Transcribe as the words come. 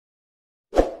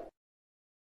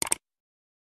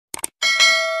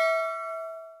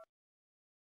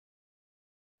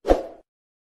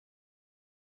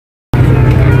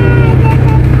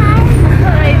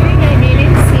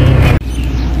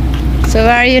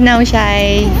you now,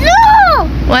 Shai? Zoo!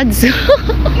 What zoo?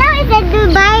 Now it's a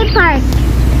Dubai park.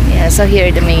 Yeah, so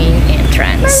here the main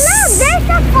entrance. But look, there's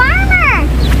a farmer.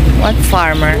 What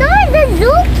farmer? No, the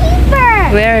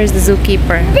zookeeper. Where is the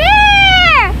zookeeper?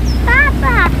 There!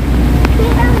 Papa.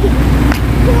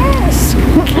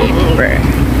 Zookeeper.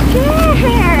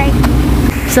 There.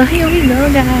 So here we go,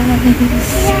 guys.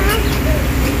 Yeah.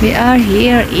 We are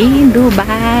here in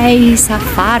Dubai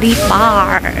Safari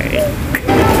Park.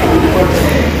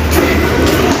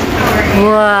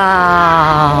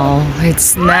 Wow,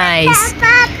 it's nice.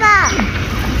 Papa.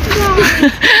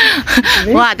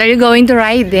 What, are you going to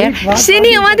ride there?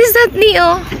 Sini, what is that,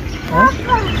 Neo?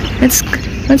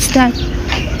 What's that?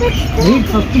 Wait,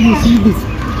 first you see this.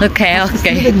 Okay,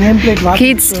 okay. The nameplate, what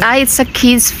Kids, it's a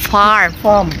kids farm.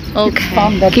 farm. Okay,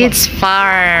 Farm, that kids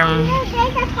farm.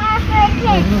 There's a park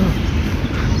right here.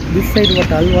 This side what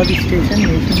Alwadi station.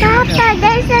 Papa,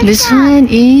 there's a This shop. one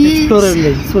is... Explorer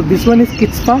village. So this one is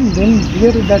kids farm. Then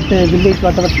here that village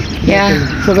whatever. Yeah.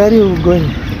 So where are you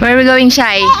going? Where are we going,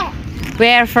 Shai?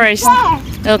 Where first?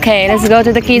 Okay, let's go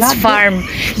to the kids farm.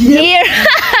 Here.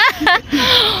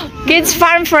 Kids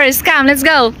farm first. Come, let's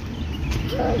go.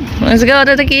 Let's go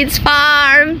to the kids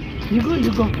farm. You go,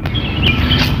 you go.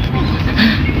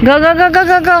 Go, go, go, go,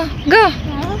 go, go. Go.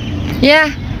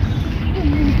 Yeah.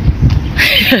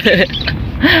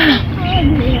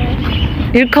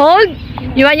 You're cold?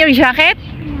 You want your jacket?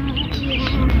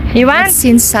 You want? What's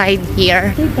inside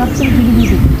here?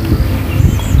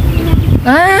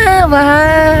 Ah,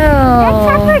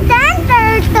 wow. That's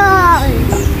a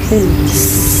turtle.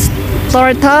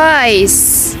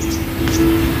 Tortoise.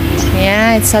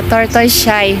 Yeah, it's a tortoise,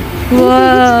 Shai.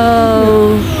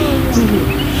 Whoa.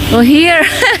 Oh, here.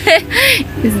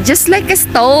 It's just like a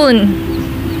stone.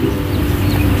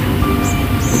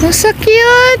 Oh, so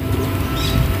cute.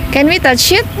 Can we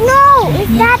touch it? No, it's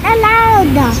not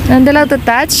allowed. Not allowed to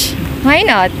touch? Why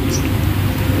not?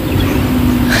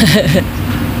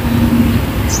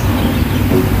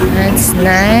 That's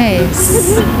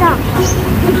nice.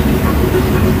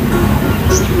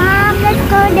 Mom, let's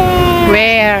go there.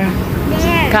 Where?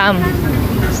 There. Come.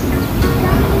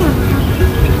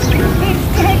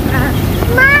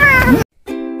 Mom.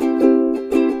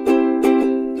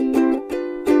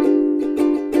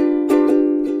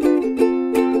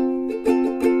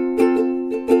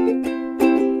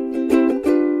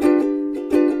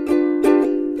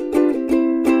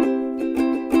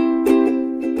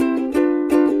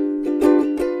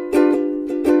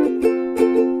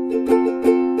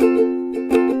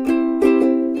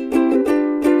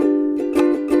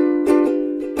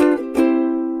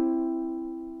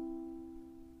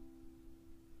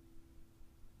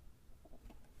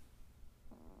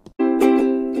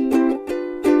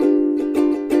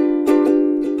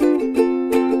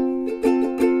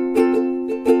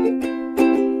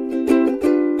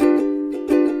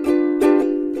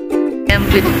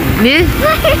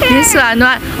 This one.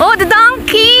 What? Oh, the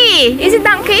donkey! Is it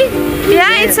donkey?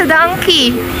 Yeah, it's a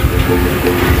donkey.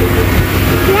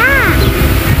 Yeah.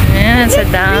 Yeah, it's a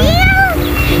donkey.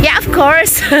 Real? Yeah, of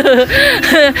course.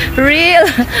 Real.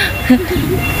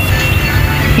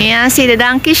 Yeah, see the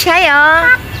donkey, Shai, oh.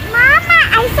 Mama,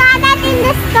 I saw that in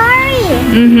the story.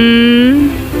 Mm-hmm.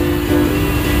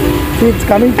 See, it's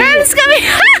coming. Ah, it's coming.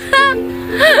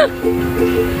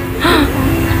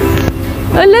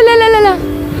 Oh, la la la la la.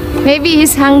 Maybe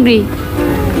he's hungry.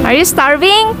 Are you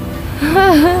starving?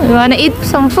 You wanna eat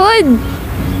some food?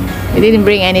 We didn't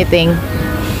bring anything.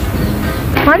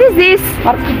 What is this?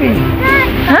 Huh?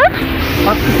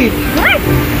 What?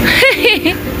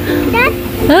 That's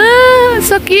Oh,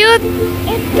 so cute.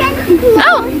 it can float.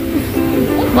 Oh,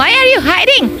 why are you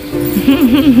hiding?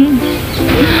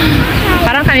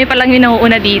 Parang kami pa lang yung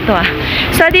nauuna dito, ah.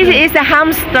 So this is the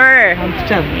hamster.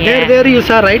 Hamster. Yeah. There you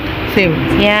saw, right? Same.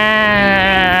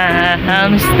 Yeah,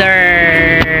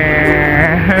 hamster.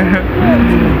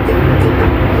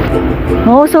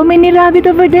 Oh, so many rabbit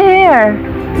over there.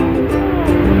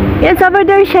 It's over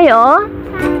there, Shai, oh.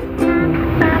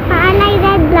 Papa, I like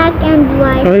that black and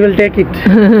white. We will take it.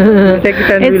 We'll take it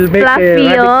and It's we'll make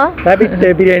fluffy, oh. rabbit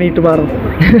biryani tomorrow.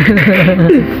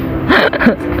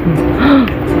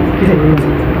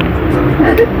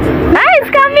 Ah, it's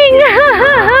coming.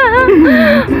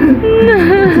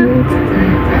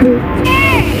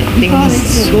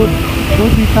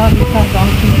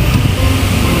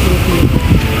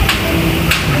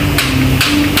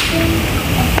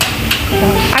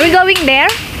 Are we going there?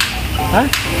 Huh?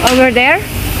 Over there?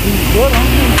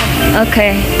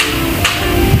 Okay.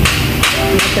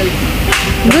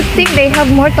 Good thing they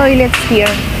have more toilets here.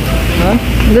 Huh?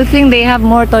 Good thing they have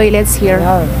more toilets here.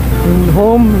 Yeah. In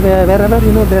home, wherever,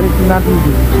 there is not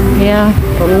easy. Yeah.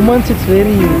 For women, it's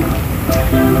very,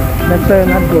 that's why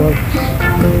not good.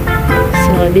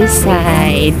 So this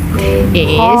side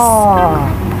is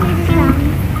Ah.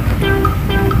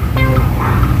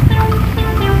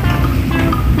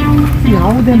 See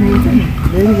how they maintain.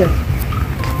 Very good.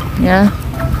 yeah.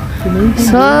 They maintain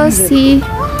So very well. see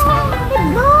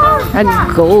a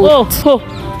goat. Oh.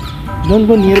 Don't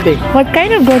go nearby. What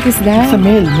kind of goat is It's a that?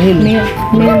 male. Male.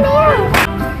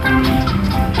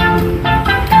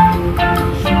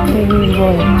 Baby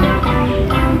boy.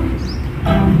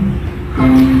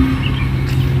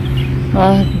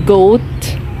 Goat.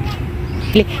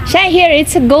 Shai, here,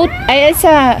 it's a goat. It's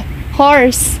a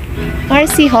horse.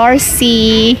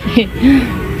 Horsey.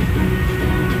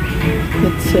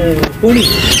 It's a pony.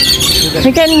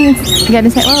 We can get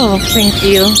inside. Oh, thank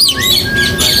you.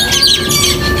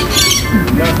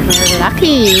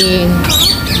 Lucky.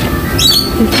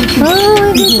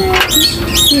 Oh,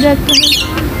 see that?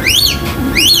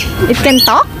 It can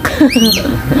talk?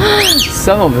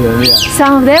 Some of them, yeah.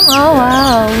 Some of them? Oh,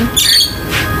 wow.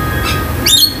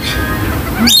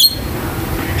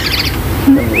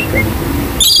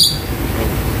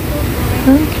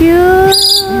 Thank you.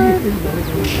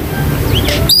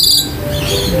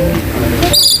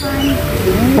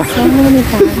 So many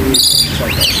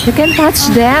times. You can touch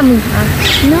them.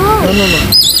 No. No.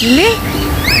 Really?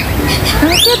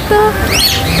 Ang cute to.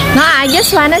 No, I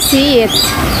just wanna see it.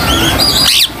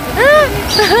 Ah!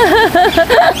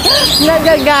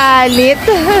 Nagagalit.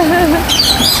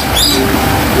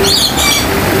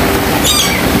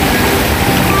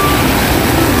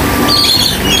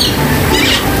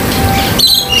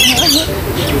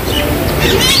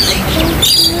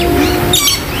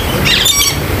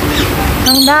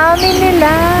 Ang dami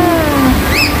nila.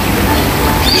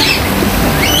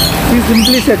 She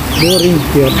simply said boring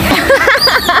here.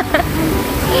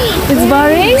 It's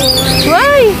boring?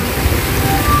 Why?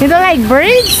 You don't like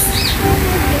birds?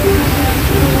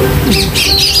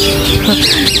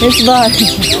 It's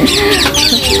boring.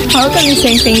 How come you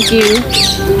saying thank you?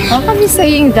 How come you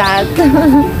saying that?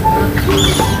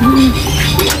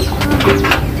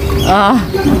 Ah.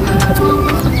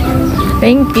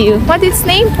 Thank you. What is its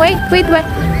name? Wait. What?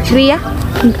 Rhea?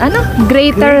 Ano?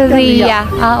 Greater Rhea.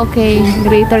 Ah, okay.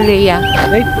 Greater Rhea.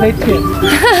 Right here.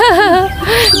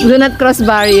 Do not cross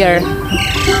barrier.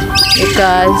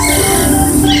 Because,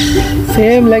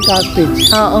 Same like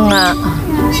ostrich. oo nga.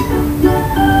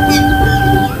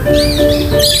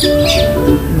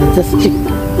 Majestic.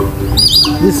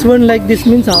 This one like this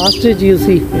means ostrich, you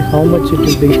see how much it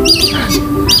will be.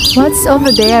 What's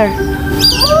over there?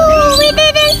 Oh, we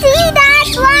didn't see that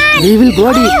one. We will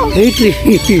go the Oh. hey tree.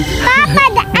 Papa,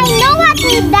 I know what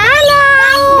is that.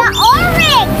 That's the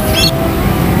oryx.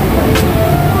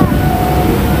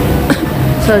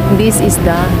 So this is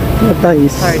the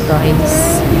Tortoise. tortoise.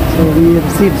 So we have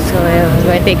seats. So we're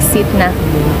going to exit na.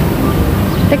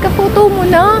 Teka, photo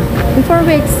muna before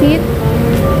we exit.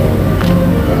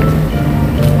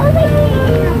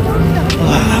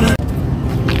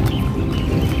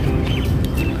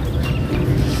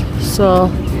 So,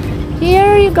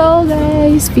 here you go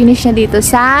guys. Finish na dito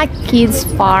sa kids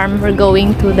farm. We're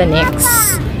going to the next.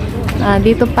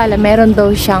 Dito pala, meron daw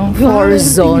siyang 4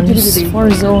 zones. 4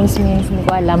 zones means, hindi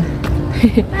ko alam.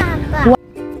 Papa.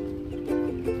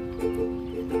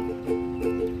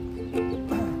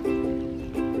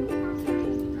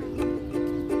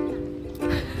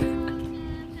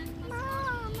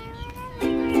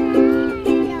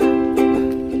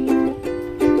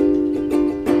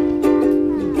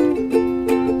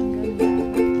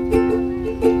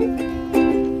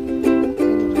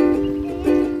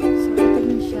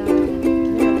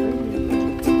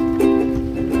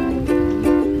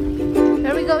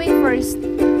 Where are we going first?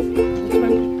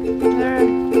 Where?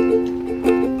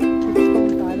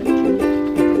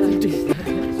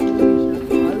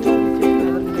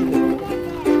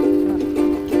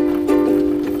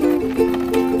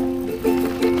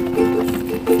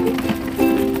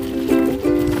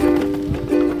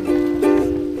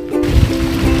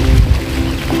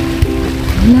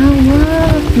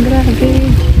 Lawak, grabe.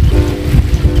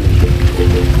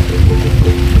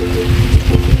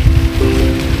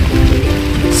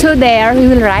 So there, we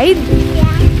will ride.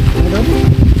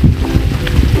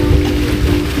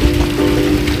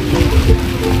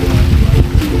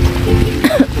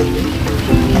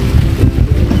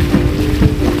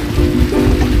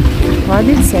 What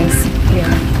it says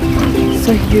here.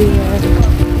 So here,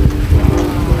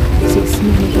 6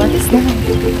 minutes. What is that?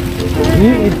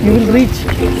 You will reach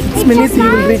 6 minutes. You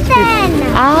will reach it. Mountain.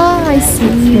 Ah, I see.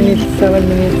 6 minutes, 7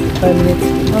 minutes, 5 minutes.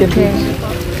 You can Okay. reach.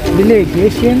 Village,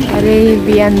 Asian.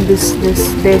 Arabian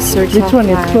desert. Which one?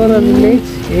 Explorer village,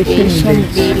 Asian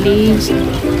village. village,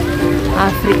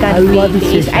 African Alwadi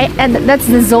village. station. And that's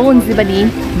the zones, di ba di?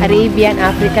 Arabian,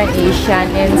 African, Asian,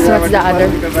 and so what's the other?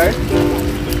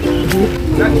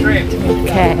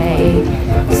 Okay,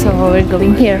 so we're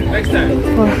going here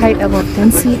for height about 10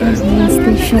 see the main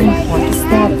station. What is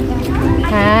that?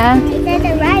 Ha? It says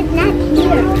the ride not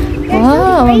here.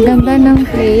 Wow, ang ganda ng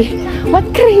play. What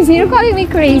crazy? You're calling me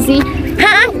crazy?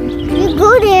 Ha? You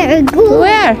go there. Go.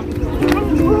 Where?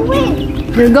 Go in.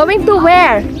 You're going to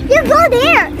where? You go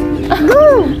there.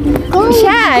 Go. Go.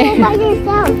 Shai. Go by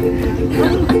yourself.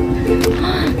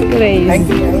 Crazy.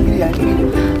 Angry.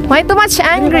 Why too much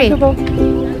angry? So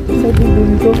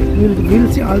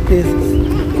we'll see all places.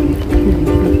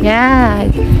 Yeah,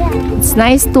 it's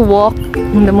nice to walk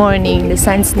in the morning. The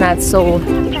sun's not so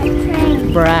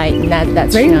bright, not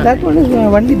that Train, strong. that one is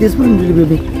only this one will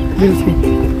be big. We'll see.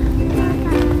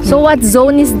 So what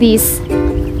zone is this?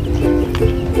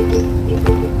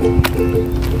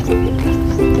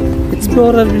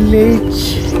 Explorer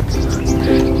village.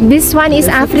 This one is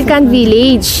African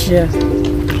village. Yeah.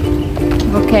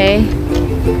 Okay.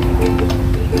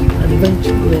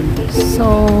 Adventure village.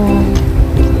 So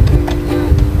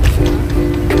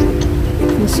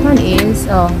this one is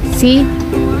see,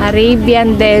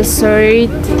 Arabian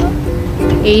desert,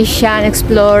 Asian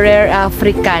explorer,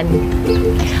 African.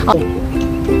 Oh.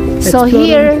 So Explorer.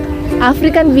 here,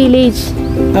 African village.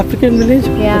 African village?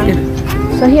 Yeah. Okay.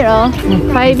 So here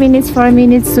 5 minutes, 4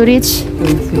 minutes to reach.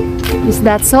 We'll see. Is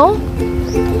that so?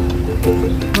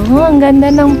 Oh, ang ganda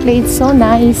ng plate. So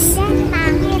nice.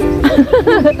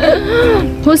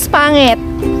 Who's pangit?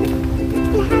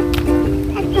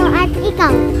 Ito at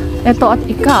ikaw. Ito at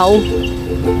ikaw.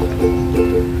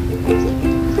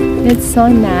 It's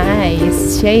so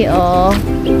nice. Shai, oh.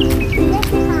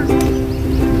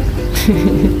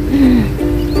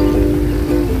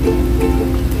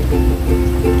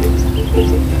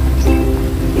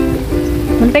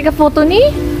 Mag-take a photo ni?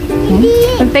 Hindi.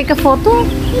 Mag-take a photo?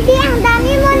 Hindi. Ang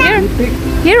dami mo na.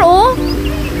 Here, oh.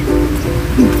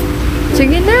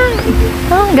 Sige na.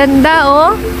 Oh, ang ganda,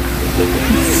 oh.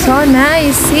 So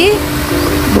nice, see?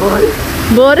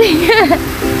 Boring.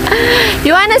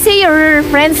 You wanna see your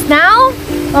friends now?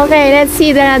 Okay, let's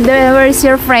see where's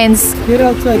your friends. Here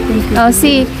also I think. Oh,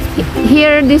 see,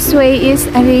 here this way is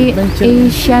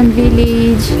Asian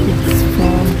village, It's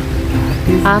from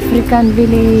African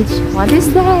village. What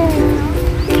is that?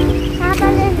 Papa,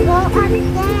 let's go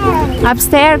upstairs.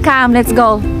 Upstairs, come, let's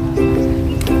go.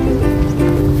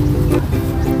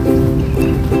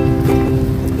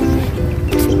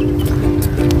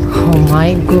 Oh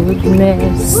my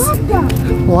goodness.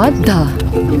 What the?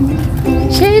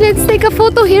 Shai, let's take a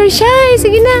photo here, Shai.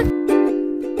 Sige na.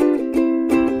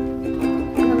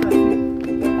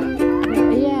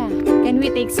 Yeah. Can we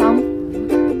take some?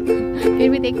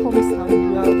 Can we take home some?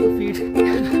 you have to feed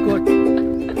goat.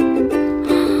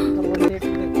 What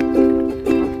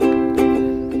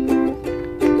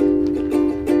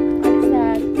is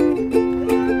that?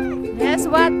 Yes,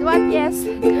 what? Yes.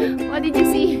 What did you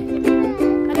see?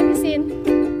 What have you seen?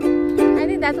 I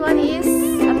think that one is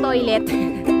a toilet.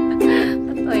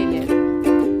 A toilet.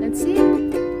 Let's see.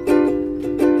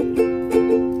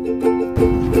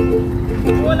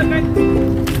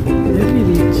 Very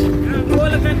rich.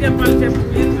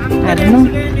 I don't know.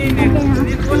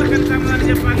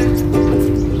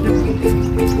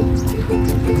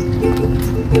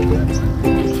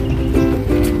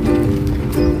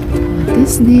 What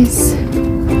is this?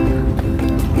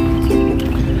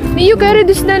 May you carry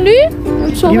this, Nali?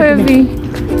 It's so Give it to me. heavy.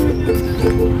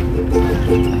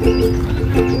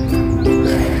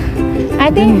 I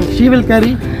think She will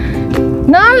carry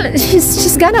no,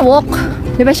 she's gonna walk.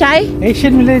 Diba, Shai?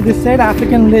 Asian village this side,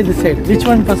 African village this side. Which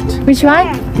one first? Which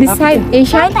one? This side,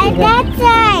 Asian? By that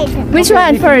side. Which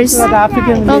one first? The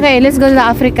African village. Okay, let's go to the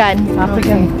African.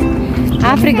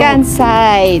 African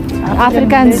side.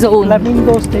 African village, zone.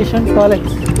 Flamingo station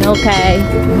toilets. Okay.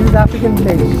 This is African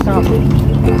village. Stop.